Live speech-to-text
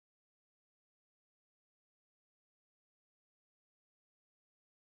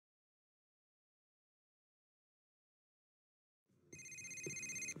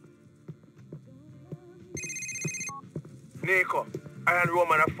Nico, I and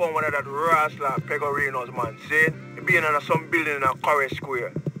Roman have found one of that rascal Pegorino's man, see? He being in some building in a Koniec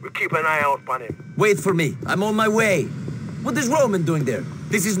square. We keep an eye out on him. Wait for me. I'm on my way. What is Roman doing there?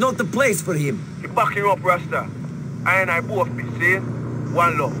 This is not the place for him. He backing up, Rasta. I and I both be, see?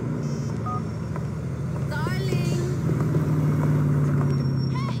 One love. Darling.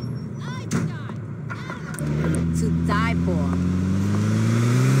 Hey, to die for.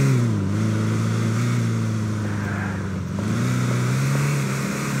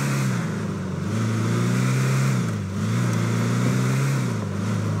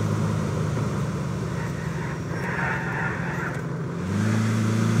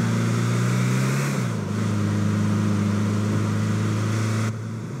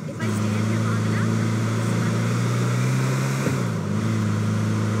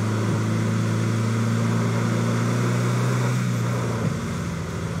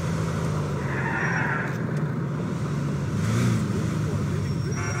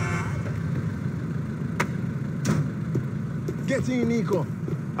 Get in, Nico.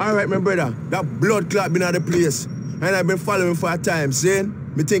 All right, my brother. That blood clot been at the place. And I've been following him for a time, see?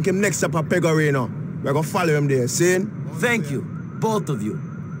 Me think him next up at Pegorino. We're gonna follow him there, see? Thank you, both of you.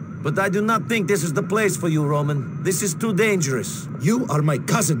 But I do not think this is the place for you, Roman. This is too dangerous. You are my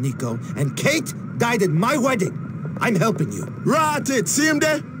cousin, Nico, and Kate died at my wedding. I'm helping you. Rot it, see him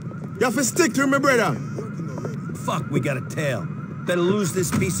there? You have to stick to him, my brother. Fuck, we got a tail. Better lose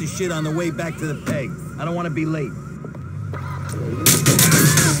this piece of shit on the way back to the peg. I don't want to be late.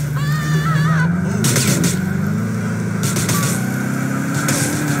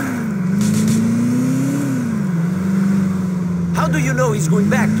 How do you know he's going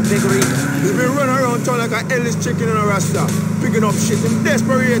back to Pegorino? He's been running around town like a headless chicken in a rasta, picking up shit and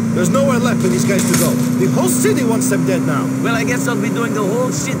desperate. There's nowhere left for these guys to go. The whole city wants them dead now. Well, I guess I'll be doing the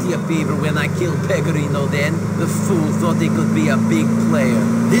whole city a favor when I kill Pegorino then. The fool thought he could be a big player.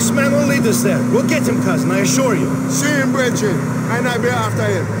 This man will lead us there. We'll get him, cousin, I assure you. See him, brethren, and I be after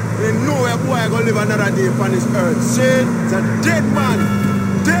him. There ain't nowhere boy gonna live another day upon this earth. See? It's a dead man.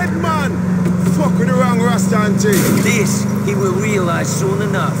 Dead man. Fuck with the wrong rasta and thing. This he will realize soon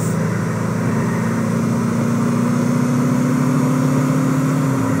enough.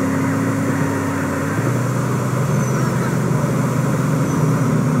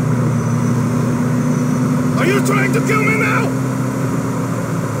 Are you trying to kill me now?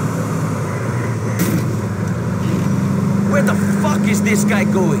 Where the fuck is this guy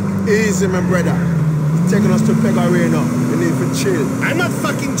going? Easy, my brother. He's taking us to Pegorino. We need to chill. I'm not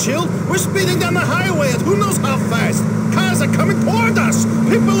fucking chill. We're speeding down the highway at who knows how fast. Cars are coming toward us.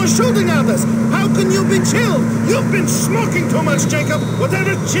 People are shooting at us. How can you be chilled? You've been smoking too much, Jacob.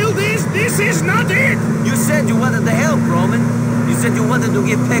 Whatever chilled is, this is not it. You said you wanted to help, Roman. You said you wanted to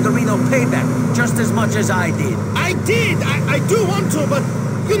give Pegorino payback, just as much as I did. I did. I do want to, but,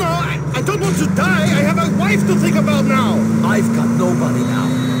 you know, I don't want to die. I have a wife to think about now. I've got nobody now.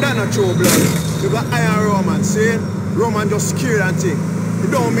 That's not true, blood. You got Iron Roman, see? Roman just scared and think. It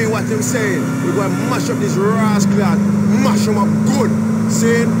don't mean what him saying. We're going to mash up this rascal, mash him up good.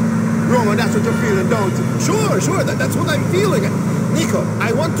 See? Roman, that's what you're feeling, don't you? Sure, that's what I'm feeling. Nico,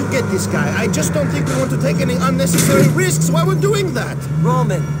 I want to get this guy. I just don't think we want to take any unnecessary risks while we're doing that.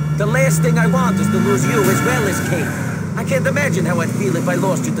 Roman, the last thing I want is to lose you as well as Kate. I can't imagine how I'd feel if I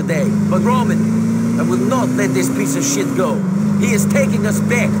lost you today. But Roman, I will not let this piece of shit go. He is taking us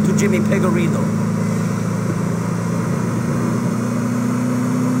back to Jimmy Pegorino.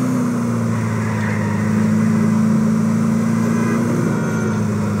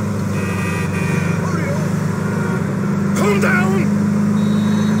 Calm down!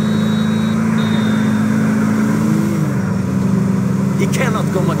 He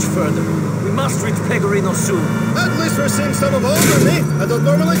cannot go much further. We must reach Pegorino soon. At least we're seeing some of Albany. I don't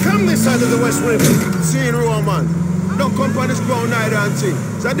normally come this side of the West River. Seeing Roman. Don't come on this ground either and see.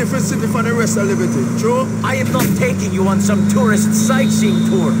 It's a different city from the rest of Liberty, true? I am not taking you on some tourist sightseeing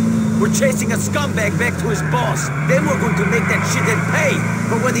tour. We're chasing a scumbag back to his boss. Then we're going to make that shithead pay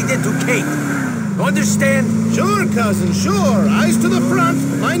for what he did to Kate. Understand? Sure, cousin, sure. Eyes to the front,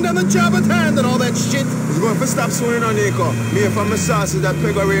 mind on the job at hand and all that shit. He's going to stop soon on Nico. Me and my sauces that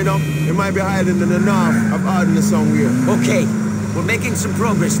Pegorino, he might be hiding in the north of Ardenne somewhere. Okay, we're making some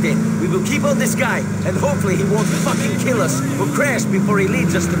progress then. We will keep on this guy, and hopefully he won't fucking kill us or crash before he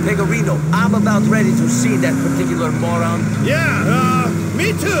leads us to Pegorino. I'm about ready to see that particular moron. Yeah,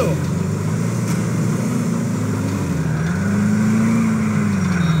 me too.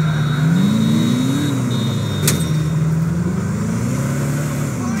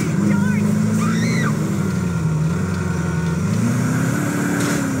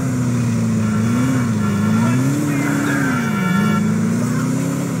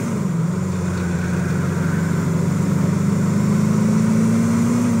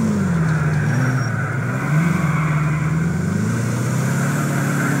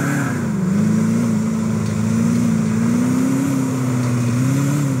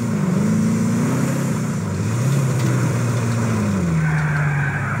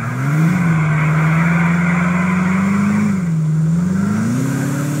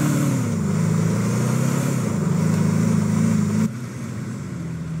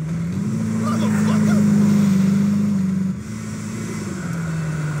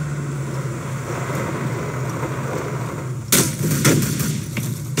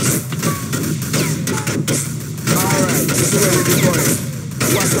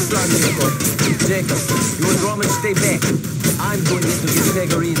 plan, Nico? Jacob, you and Roman stay back. I'm going in to get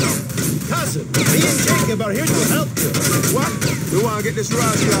Pegorino. Cousin, me and Jacob are here to help you. What? We want to get this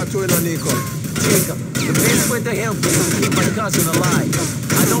rascal to it, Nico. Jacob, the best way to help me is to keep my cousin alive.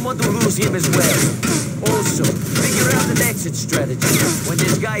 I don't want to lose him as well. Also, figure out an exit strategy. When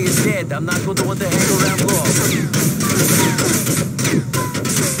this guy is dead, I'm not going to want to hang around long.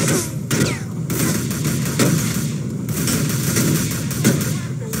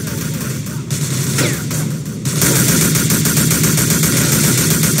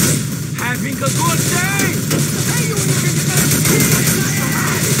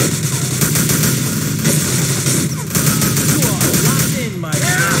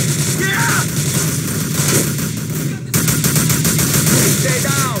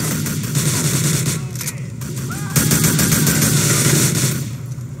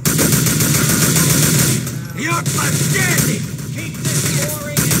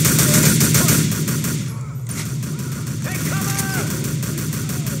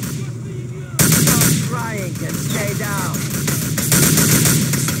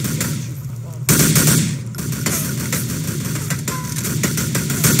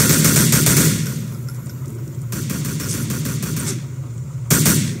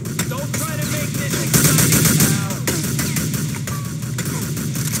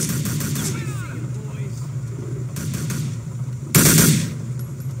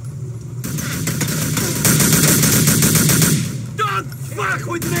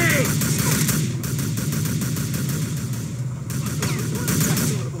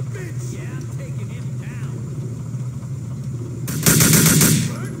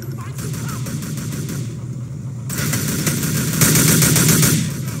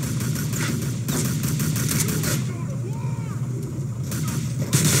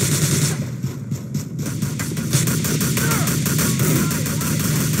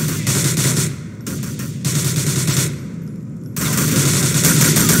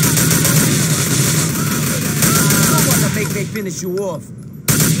 Finish you off.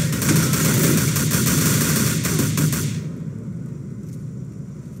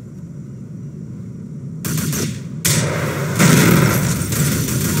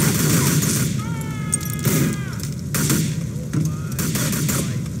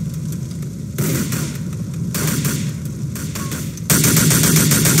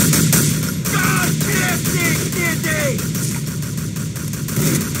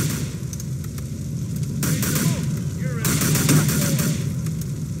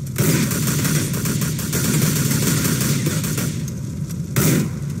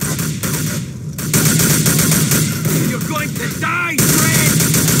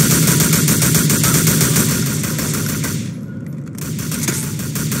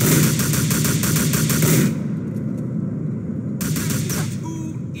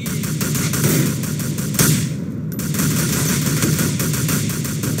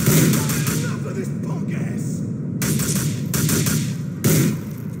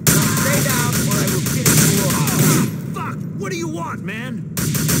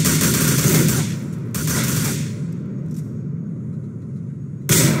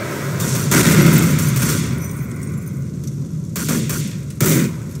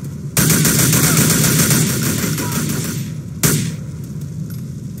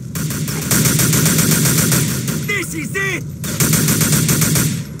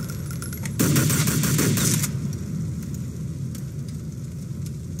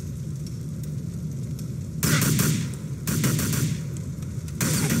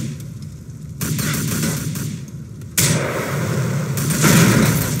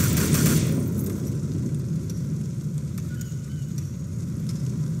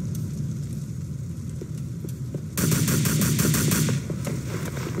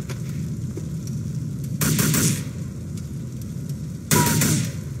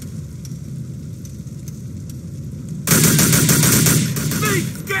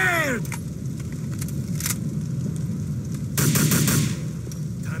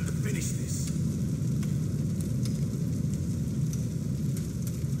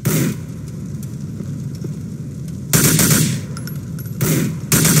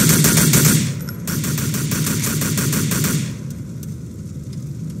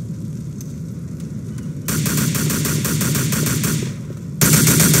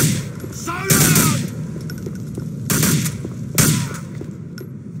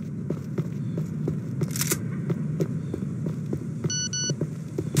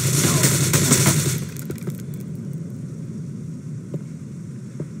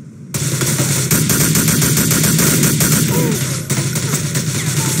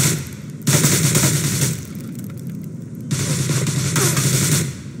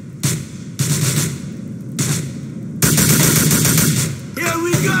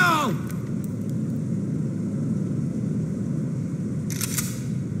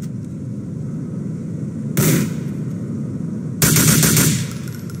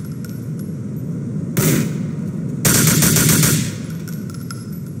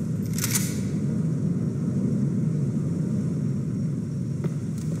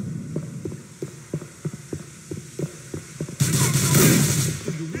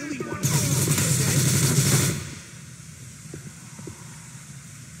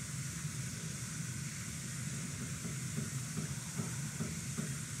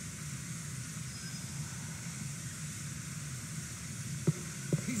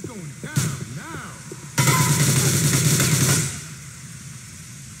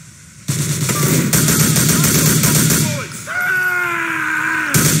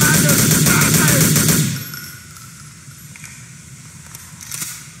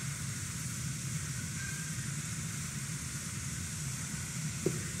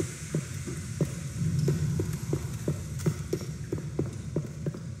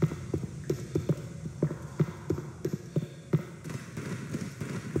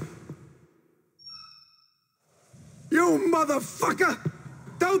 You motherfucker!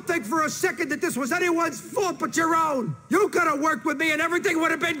 Don't think for a second that this was anyone's fault but your own! You could have worked with me and everything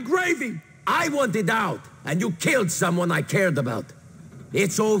would have been gravy! I wanted out, and you killed someone I cared about.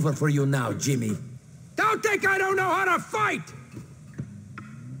 It's over for you now, Jimmy. Don't think I don't know how to fight!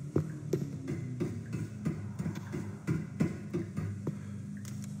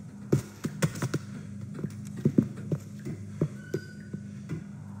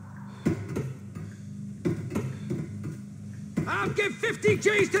 I'll give 50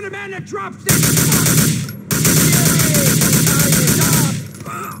 G's to the man that drops this!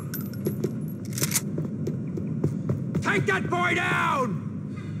 Take that boy down!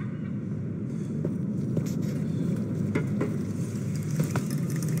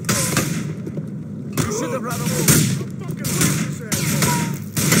 You should have run away.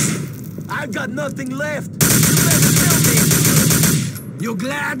 I've got nothing left. You better tell me. You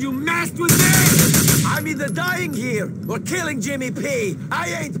glad you messed with me? I'm either dying here or killing Jimmy P. I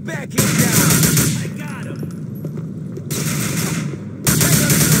ain't backing down. I got him.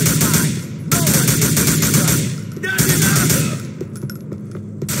 Pecorino's mine. No one can keep me running. Not enough.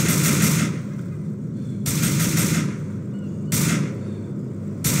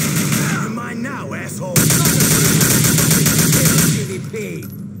 You're mine now, asshole. Jimmy P.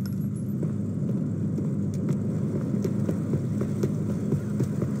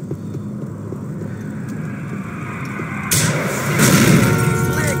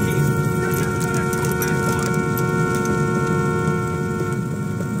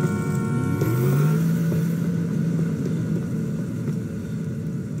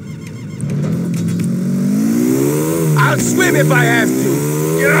 I'll swim if I have to.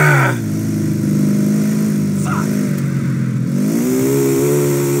 Yeah. Fuck.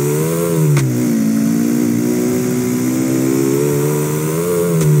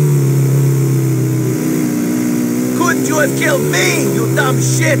 Couldn't you have killed me, you dumb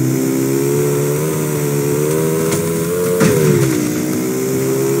shit?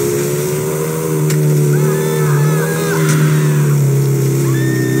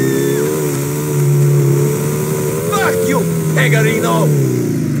 Pecorino!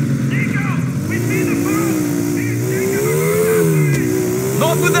 Nico! We see the boat!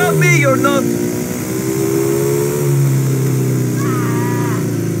 Not without me, you're not!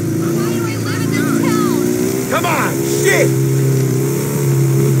 Why do we live in this town? Come on, shit!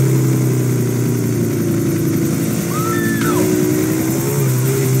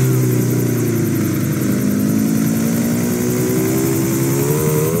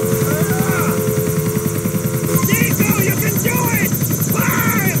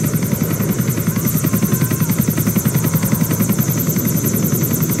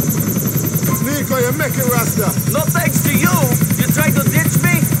 You make it, Rasta. No thanks to you. You trying to ditch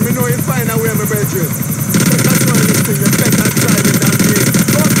me? Me know you find a way, my brethren. Take control of this thing. You better drive it than me.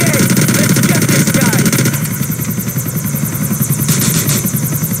 Okay, let's get this guy.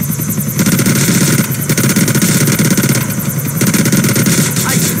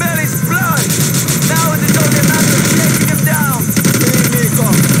 I smell his blood. Now it is only a matter of chasing him down. Hey, Nico.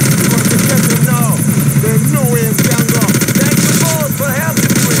 You want to get him now. There's no way he can go. Thank you both for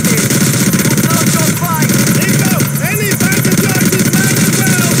helping me with this. Nico! Any fancy jobs is mine as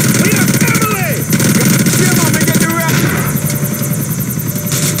well! We are family! Come on, get the rest.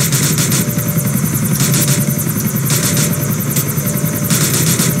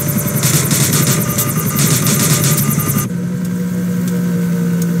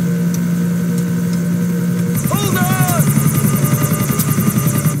 Hold on!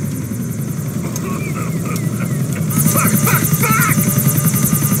 Fuck! Fuck! Fuck!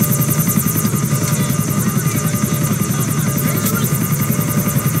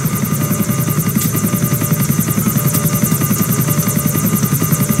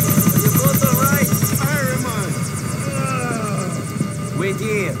 Wait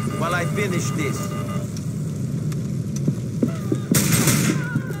here while I finish this.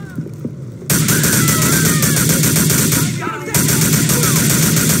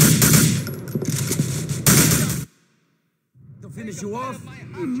 To finish you off?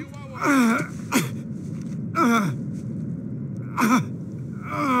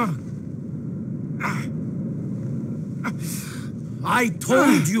 I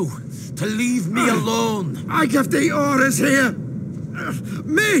told you to leave me alone. I give the orders here.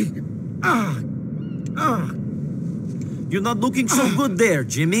 Me! You're not looking so good there,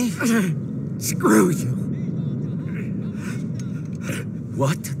 Jimmy. Screw you.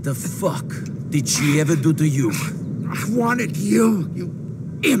 What the fuck did she ever do to you? I wanted you,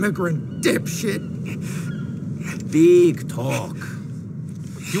 you immigrant dipshit. Big talk.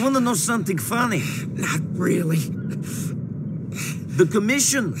 You want to know something funny? Not really. The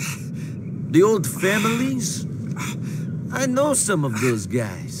commission, the old families, I know some of those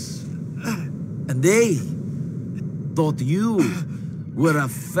guys. And they thought you were a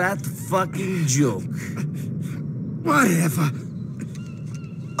fat fucking joke. Whatever.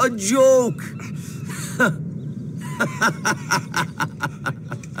 A joke!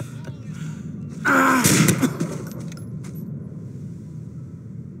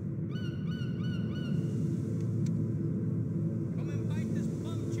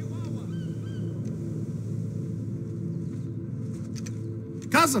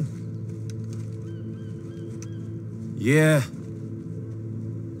 Cousin! Yeah,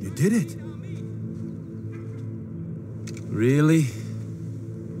 You did it. really?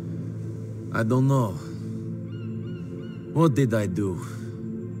 I don't know. What did I do?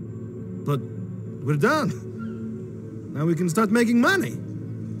 But we're done. Now we can start making money.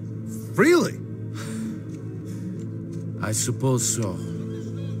 Freely. I suppose so.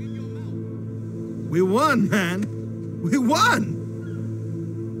 We won, man. We won!